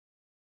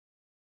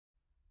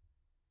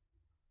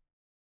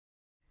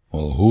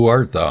Well, who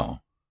art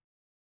thou?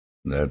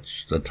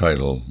 That's the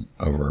title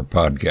of our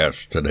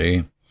podcast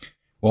today.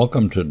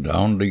 Welcome to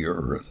Down to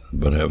Earth,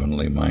 but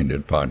Heavenly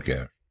Minded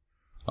podcast.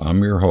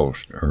 I'm your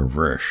host, Irv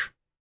Risch.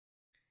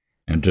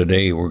 And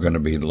today we're going to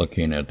be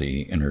looking at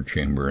the Inner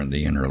Chamber and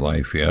the Inner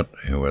Life Yet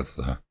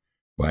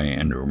by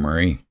Andrew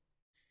Murray.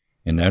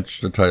 And that's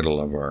the title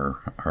of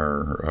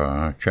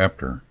our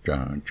chapter,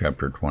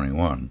 chapter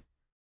 21.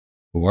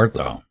 Who art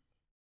thou?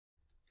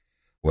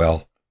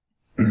 Well,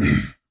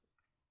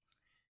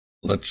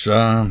 let's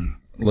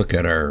look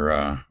at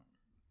our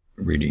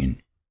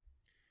reading.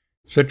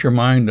 Set your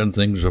mind on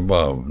things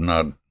above,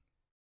 not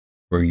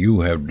where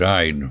you have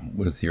died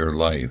with your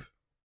life.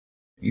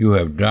 You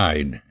have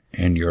died,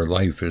 and your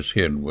life is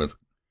hid with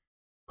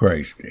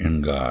Christ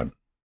in God.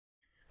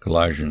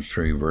 Colossians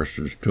 3,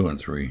 verses 2 and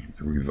 3,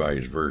 the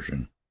Revised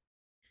Version.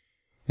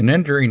 And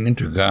entering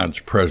into God's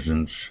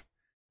presence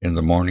in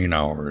the morning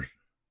hours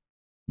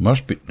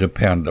must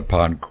depend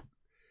upon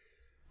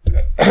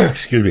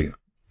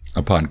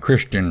upon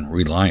Christian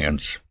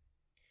reliance,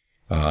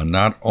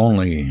 not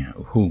only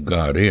who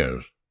God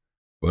is,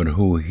 but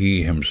who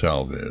He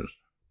Himself is,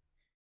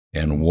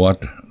 and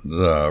what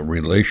the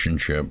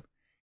relationship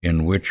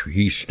in which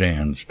He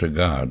stands to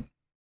God.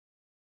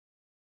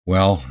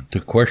 Well, to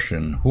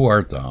question, who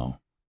art thou,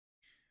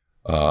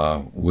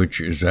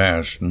 which is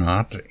asked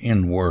not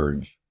in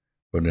words,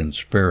 but in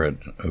spirit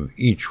of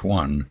each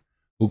one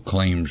who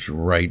claims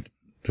right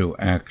to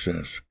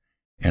access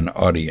an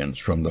audience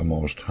from the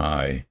Most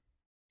High.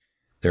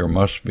 There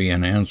must be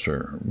an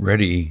answer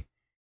ready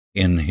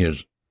in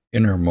his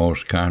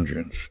innermost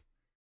conscience.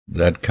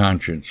 That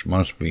conscience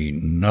must be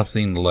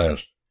nothing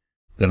less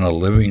than a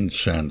living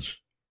sense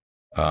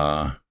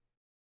of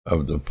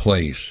the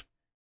place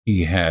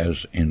he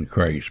has in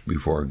Christ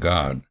before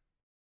God.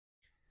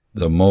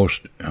 The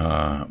most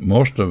of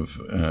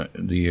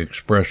the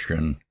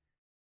expression,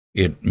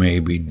 it may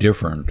be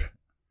different,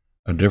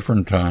 a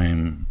different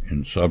time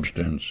in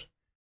substance,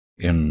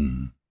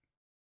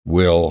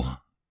 will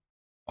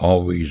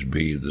always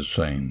be the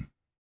same.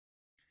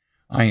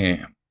 I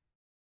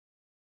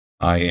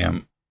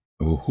am.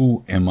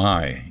 Who am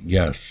I?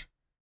 Yes.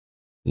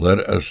 Let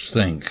us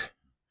think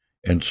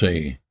and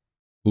say,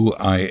 who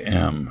I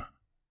am.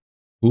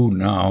 Who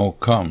now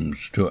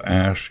comes to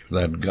ask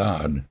that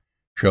God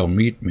shall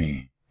meet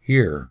me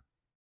here,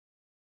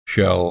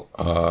 shall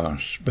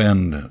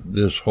spend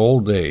this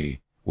whole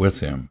day with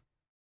Him.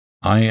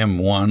 I am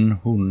one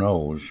who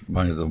knows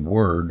by the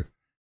Word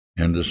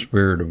and the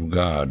Spirit of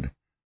God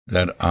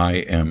that I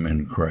am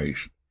in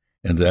Christ,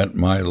 and that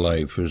my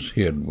life is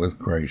hid with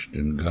Christ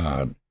in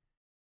God.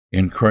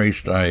 In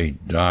Christ I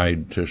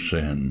died to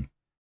sin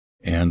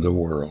and the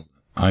world.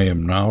 I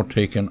am now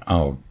taken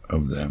out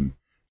of them,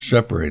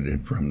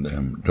 separated from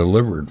them,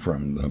 delivered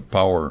from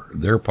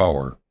their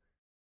power,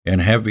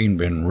 and having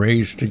been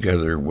raised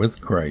together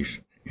with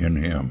Christ in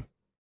Him.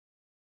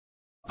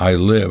 I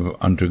live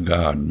unto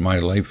God. My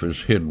life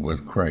is hid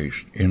with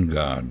Christ in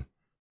God.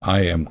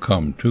 I am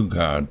come to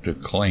God to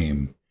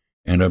claim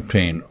and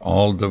obtain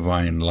all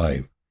divine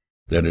life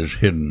that is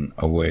hidden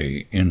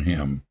away in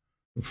Him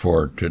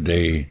for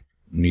today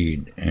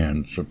need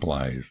and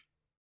supplies.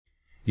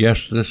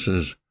 Yes, this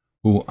is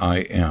who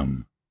I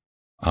am.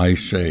 I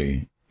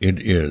say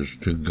it is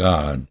to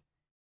God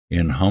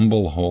in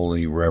humble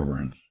holy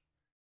reverence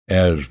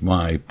as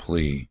my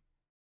plea.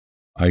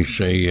 I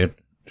say it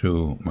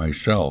to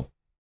myself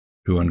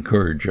to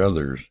encourage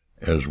others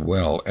as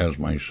well as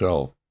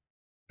myself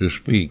to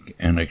speak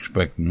and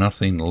expect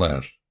nothing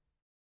less.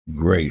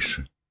 Grace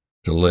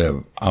to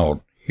live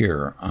out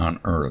here on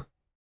earth,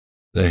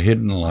 the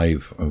hidden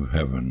life of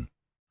heaven.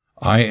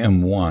 I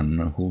am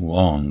one who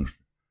longs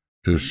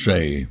to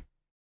say,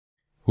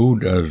 who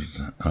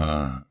does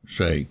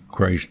say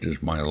Christ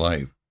is my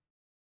life?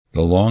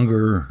 The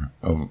longing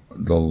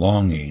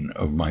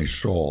of my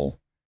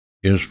soul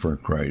is for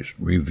Christ,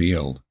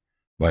 revealed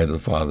by the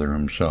Father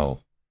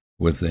Himself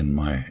within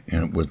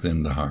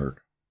the heart.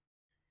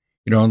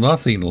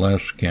 Nothing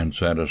less can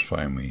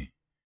satisfy me.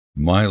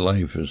 My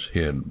life is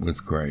hid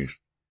with Christ.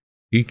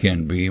 He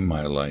can be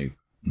my life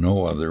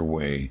no other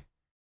way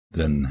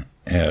than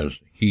as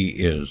He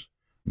is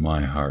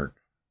my heart,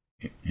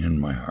 in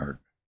my heart.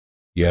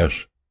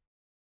 Yes,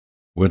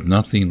 with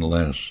nothing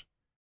less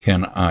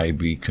can I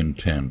be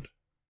content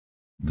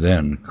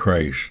than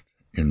Christ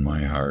in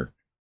my heart.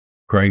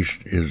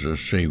 Christ is a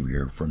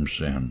Savior from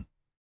sin.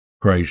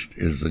 Christ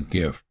is the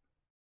gift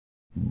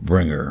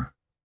bringer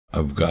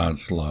of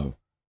God's love.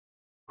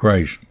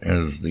 Christ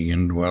as the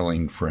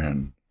indwelling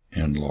friend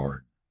and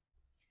Lord.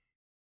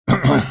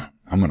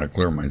 I'm going to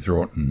clear my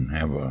throat and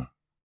have a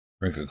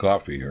drink of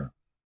coffee here.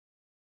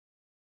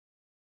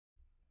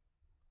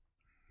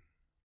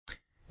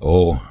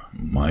 Oh,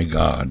 my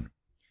God,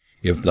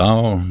 if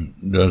thou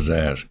dost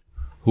ask,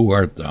 who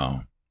art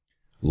thou?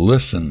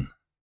 Listen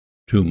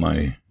to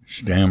my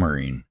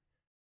stammering.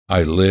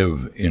 I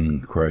live in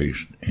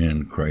Christ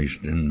and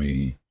Christ in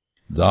me.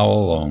 Thou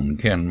alone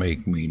can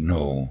make me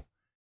know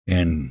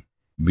and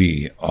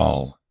be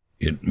all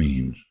it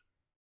means.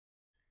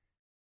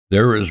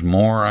 There is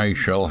more I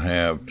shall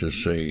have to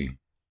say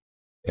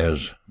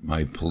as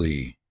my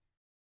plea,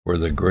 for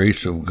the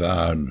grace of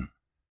God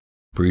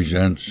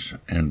presents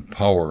and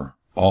power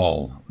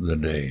all the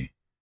day.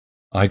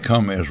 I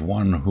come as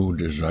one who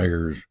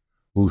desires,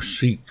 who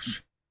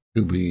seeks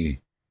to be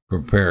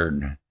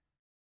prepared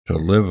to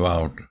live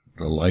out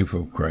the life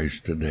of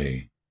Christ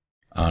today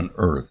on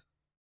earth,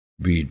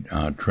 be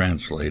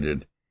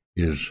translated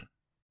his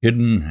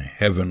hidden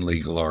heavenly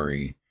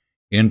glory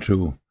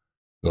into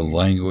the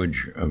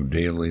language of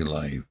daily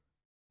life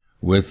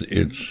with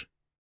its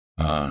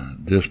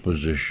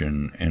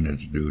disposition and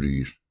its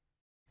duties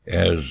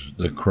as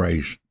the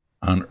Christ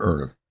on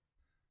earth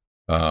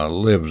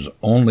lives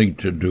only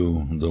to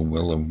do the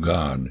will of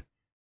God.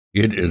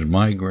 It is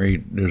my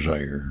great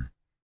desire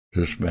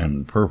to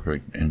spend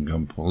perfect and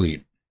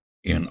complete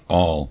in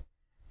all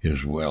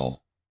his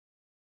will.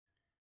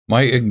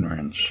 My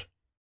ignorance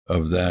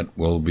of that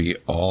will be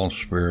all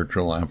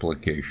spiritual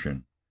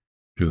application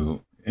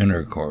to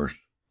intercourse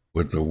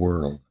with the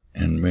world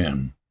and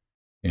men,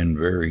 and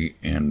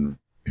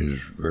is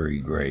very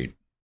great.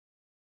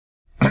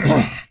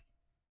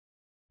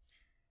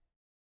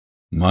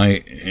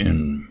 My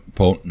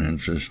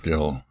impotence is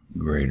still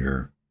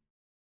greater,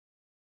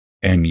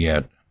 and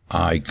yet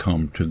I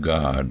come to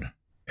God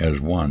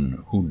as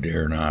one who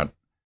dare not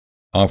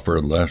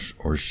offer less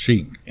or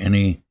seek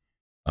any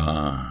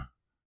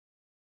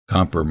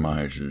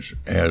compromises,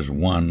 as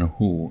one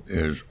who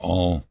is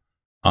all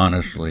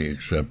honestly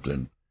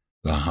accepted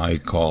the high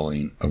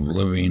calling of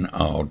living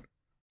out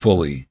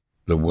fully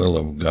the will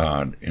of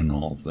God in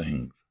all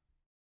things.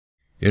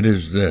 It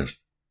is this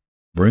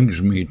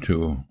brings me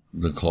to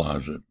the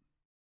closet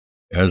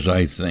as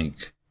I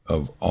think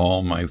of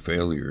all my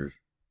failures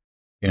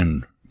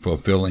in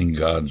fulfilling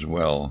God's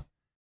will,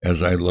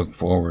 as I look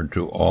forward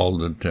to all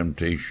the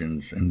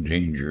temptations and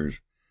dangers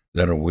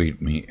that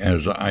await me,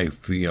 as I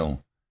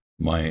feel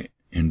my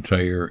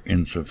entire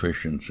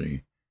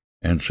insufficiency,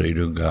 and say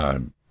to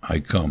God, I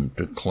come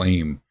to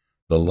claim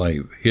the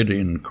life hid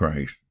in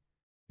Christ,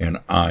 and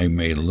I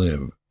may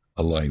live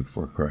a life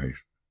for Christ.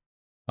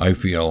 I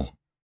feel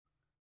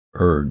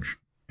urged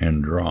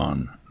and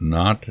drawn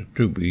not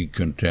to be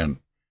content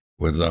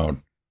without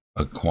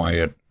a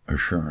quiet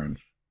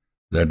assurance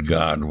that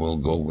God will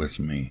go with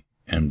me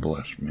and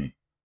bless me.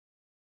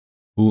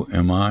 Who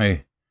am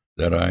I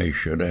that I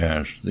should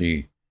ask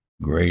the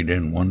great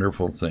and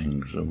wonderful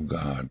things of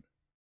God?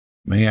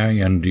 May I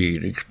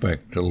indeed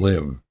expect to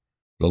live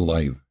the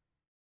life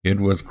hid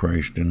with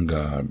Christ in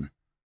God,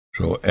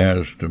 so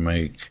as to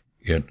make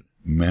it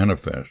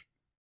manifest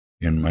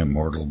in my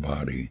mortal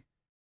body.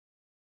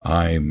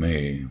 I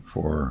may,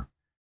 for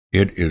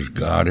it is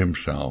God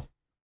himself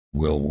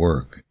will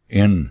work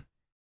in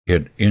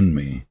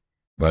me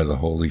by the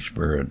Holy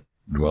Spirit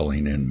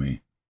dwelling in me.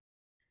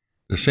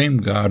 The same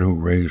God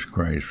who raised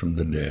Christ from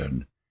the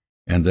dead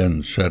and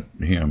then set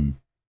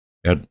him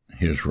at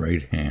his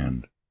right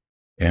hand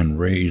and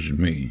raised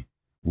me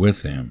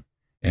with him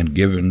and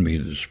given me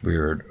the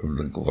Spirit of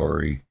the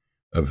glory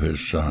of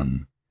his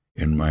Son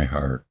in my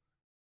heart.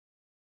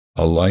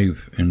 A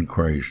life in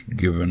Christ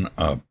given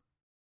up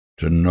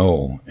to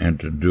know and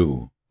to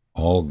do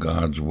all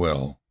God's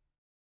will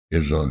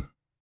is a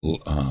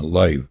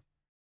life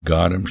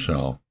God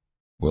himself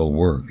will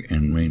work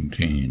and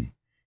maintain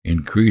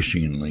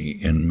increasingly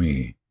in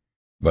me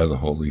by the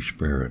Holy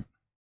Spirit.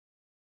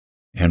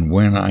 And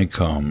when I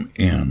come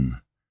in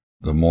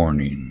the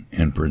morning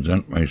and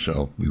present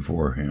myself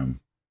before him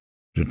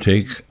to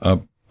take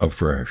up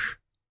afresh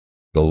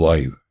the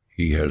life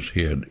he has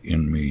hid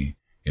in me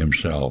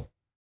himself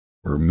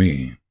for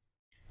me,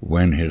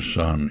 when his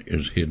Son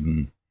is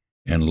hidden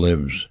and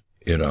lives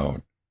it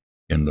out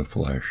in the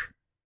flesh,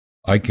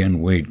 I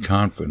can wait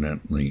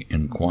confidently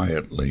and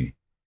quietly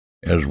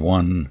as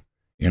one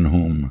in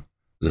whom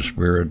the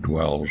Spirit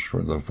dwells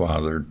for the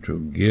Father to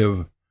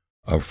give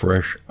a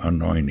fresh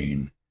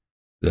anointing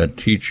that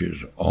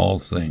teaches all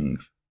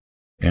things,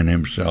 and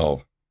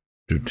himself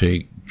to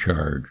take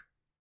charge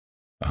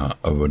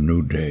of a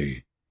new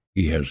day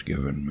he has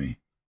given me.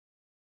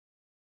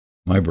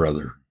 My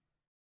brother,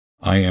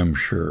 I am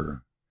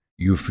sure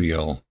you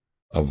feel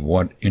of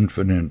what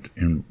infinite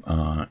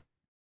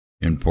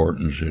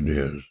importance it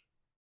is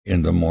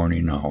in the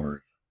morning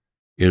hours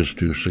is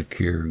to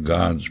secure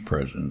God's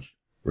presence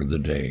for the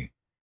day,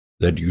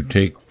 that you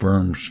take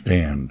firm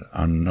stand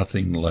on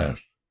nothing less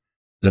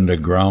than the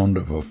ground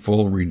of a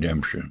full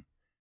redemption,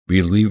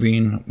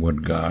 believing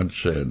what God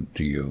said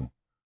to you,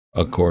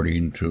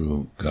 according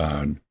to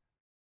God,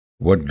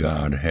 what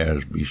God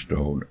has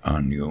bestowed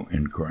on you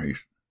in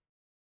Christ.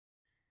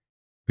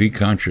 Be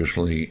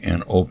consciously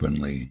and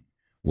openly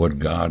what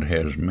God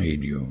has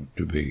made you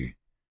to be.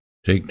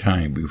 Take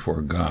time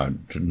before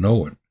God to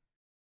know it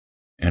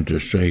and to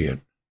say it.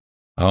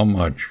 How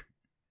much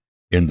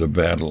in the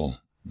battle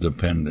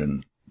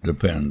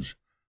depends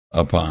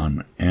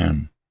upon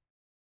an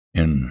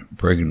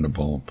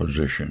impregnable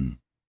position.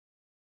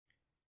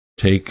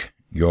 Take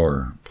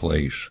your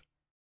place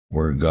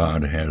where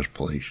God has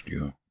placed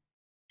you.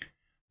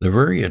 The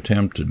very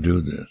attempt to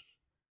do this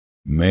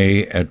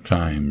may at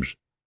times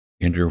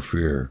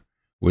interfere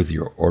with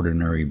your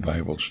ordinary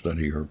Bible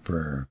study or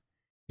prayer,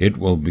 it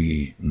will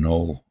be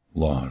no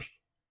loss.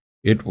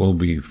 It will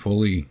be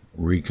fully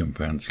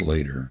recompensed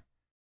later.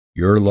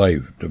 Your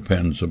life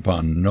depends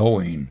upon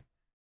knowing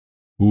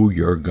who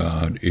your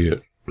God is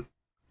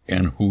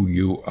and who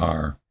you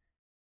are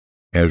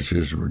as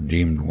his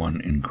redeemed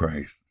one in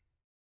Christ.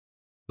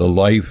 The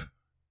life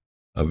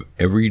of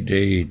every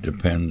day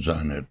depends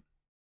on it.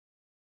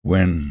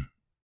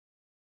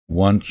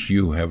 Once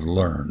you have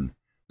learned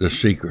the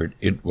secret,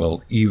 it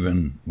will,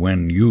 even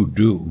when you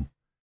do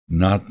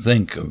not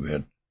think of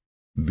it,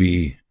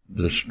 be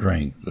the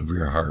strength of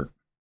your heart,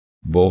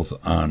 both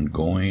on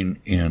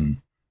going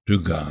in to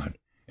God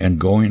and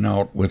going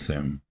out with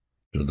him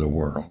to the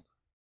world.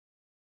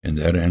 And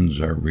that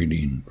ends our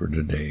reading for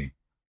today.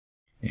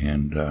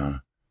 And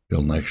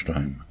till next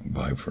time,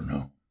 bye for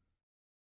now.